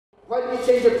Why did you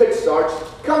change your pitch, Sarge?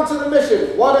 Come to the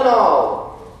mission, one and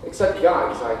all. Except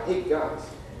guys. I hate guys.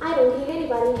 I don't hate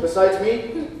anybody. Besides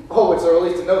me? Oh, it's a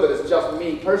relief to know that it's just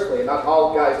me personally and not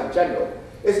all guys in general.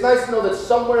 It's nice to know that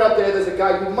somewhere out there there's a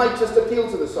guy who might just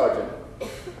appeal to the sergeant.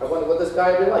 I wonder what this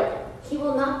guy will be like. He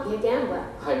will not be a gambler.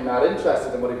 I'm not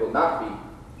interested in what he will not be.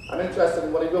 I'm interested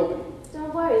in what he will be.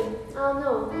 Don't worry, I'll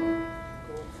know.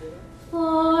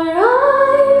 For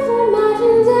I've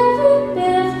imagined every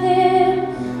bit of him,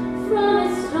 from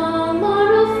his strong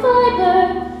moral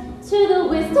fiber, to the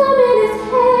wisdom in his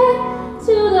head,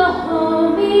 to the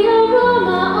homey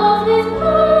aroma of his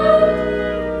heart.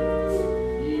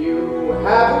 You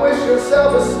have wished yourself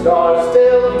a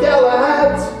Scarsdale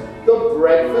Galahad, the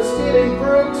breakfast-eating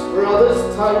Brooks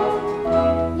Brothers type.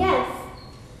 Yes,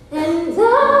 and I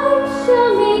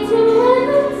shall meet him when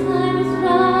the time is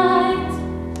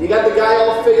right. You got the guy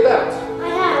all figured out? I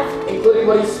have. Including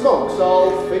what he smokes,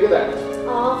 all figured out.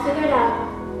 All figured out.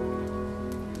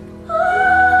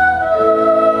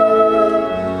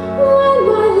 When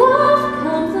my love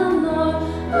comes along,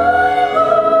 I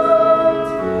won't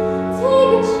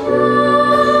take a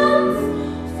chance.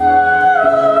 For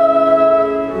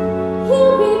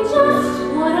he'll be just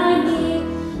what I need,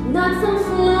 not some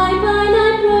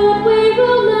fly-by-night Broadway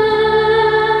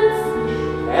romance.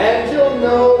 And you'll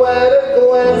know at a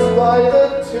glance by the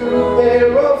two pair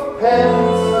of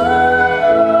pens.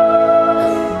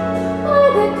 By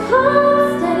the calm,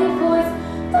 steady voice,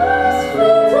 those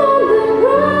feet on the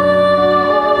ground.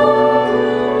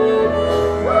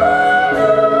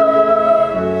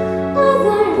 As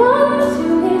I run to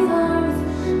his arms,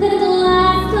 that at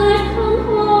last I've come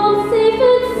home safe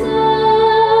and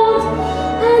sound.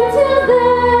 Until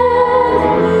then,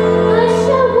 I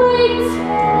shall wait.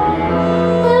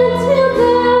 Until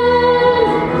then,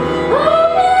 I'll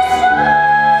be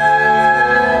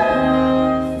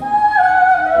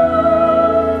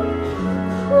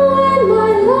when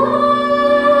my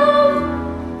love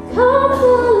comes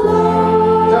along.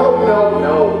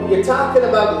 No. You're talking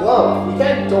about love. You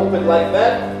can't dope it like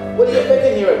that. What are you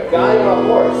thinking here, a guy or a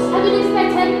horse? I would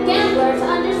expect a gambler to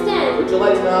understand. Would you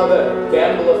like to know how the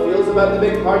gambler feels about the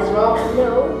big hearts, Ralph?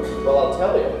 No. Well, I'll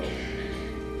tell you.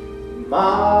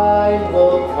 Mine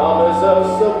will come as a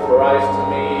surprise to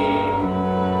me.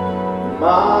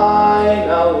 Mine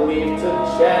I'll leave to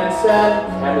chance and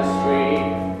chemistry.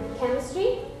 Chemistry?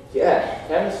 Yeah,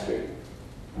 chemistry.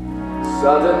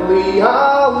 Suddenly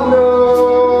I'll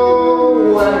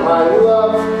know when my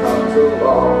love comes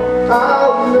along.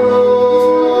 I'll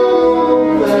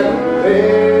know then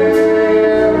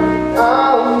there.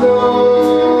 I'll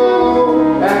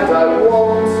know, and I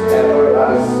won't ever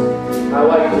ask how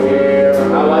I care,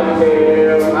 how I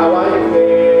care, how I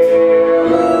care.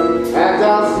 And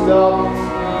I'll stop,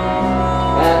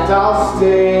 and I'll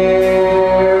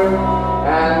stare,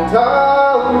 and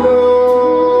I'll know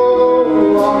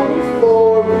long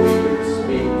before we can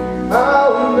speak.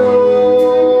 I'll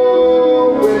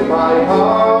know in my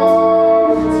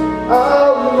heart.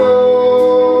 I'll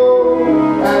know,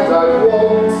 and I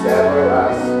won't ever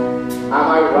ask, am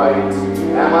I right?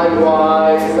 Am I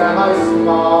wise? Am I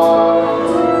smart?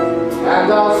 And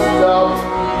I'll stop,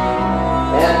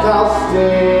 and I'll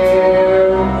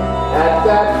stare at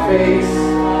that face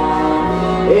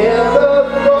in the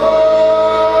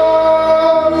fall.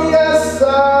 Yes,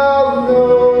 I'll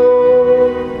know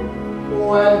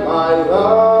when my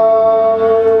love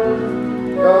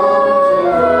comes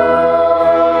along.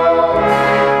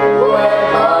 When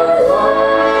my love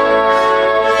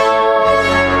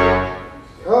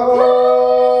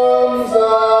comes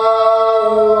along.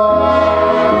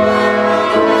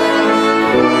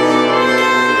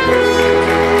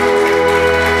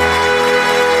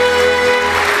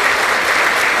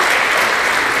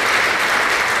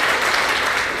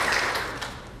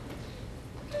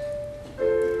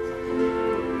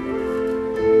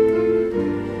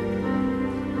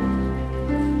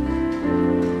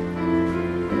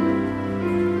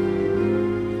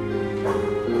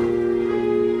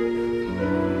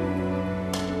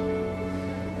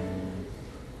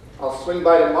 I'll swing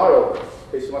by tomorrow in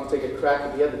case you want to take a crack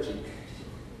at the other cheek.